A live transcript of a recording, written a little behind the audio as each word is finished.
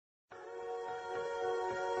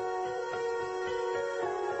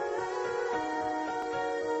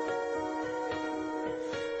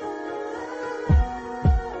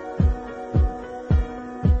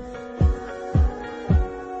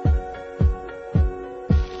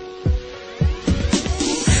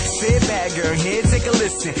alright girl, here, take a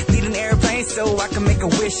listen. Need an airplane so I can make a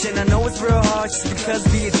wish. And I know it's real hard just because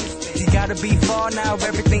you gotta be far now,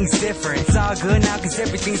 everything's different. It's all good now cause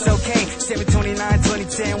everything's okay.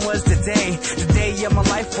 7/29/2010 was the day of my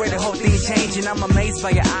life where the whole thing changed. And I'm amazed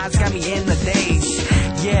by your eyes, got me in the daze.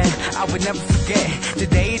 Yeah, I would never forget the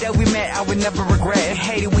day that we met, I would never regret.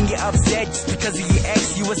 Hate it when you're upset just because of your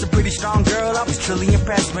ex. You was a pretty strong girl, I was truly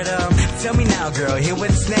impressed. But tell me now girl, here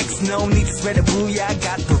what's next. No need to spread a boo, yeah I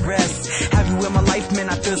got the rest. Have you in my life, man,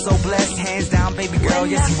 I feel so blessed. Hands down baby girl,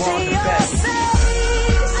 yes you are the best.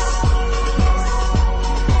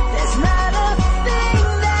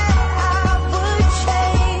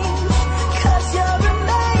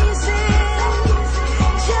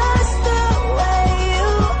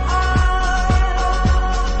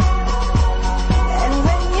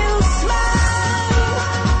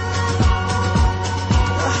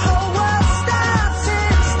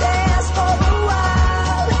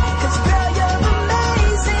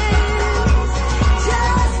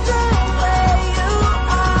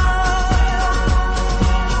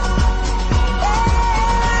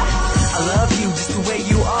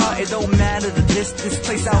 It don't matter the distance,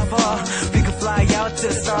 place how far. We can fly out to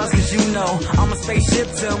the stars cause you know I'm a spaceship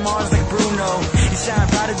to Mars like Bruno. You shine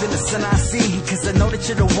brighter than the sun I see, cause I know that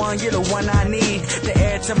you're the one I need. The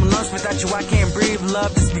air to my lungs, without you I can't breathe.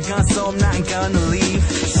 Love just begun so I'm not gonna leave.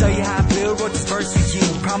 Show you how I feel, wrote this verse for you.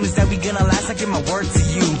 Promise that we gonna last, I give my word to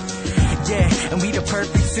you. Yeah, and we the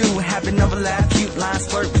perfect two. Have another laugh, cute lines,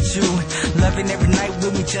 flirt with you. Loving every night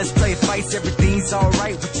with me, just play fights. Everything's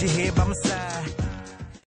alright with you here by my side.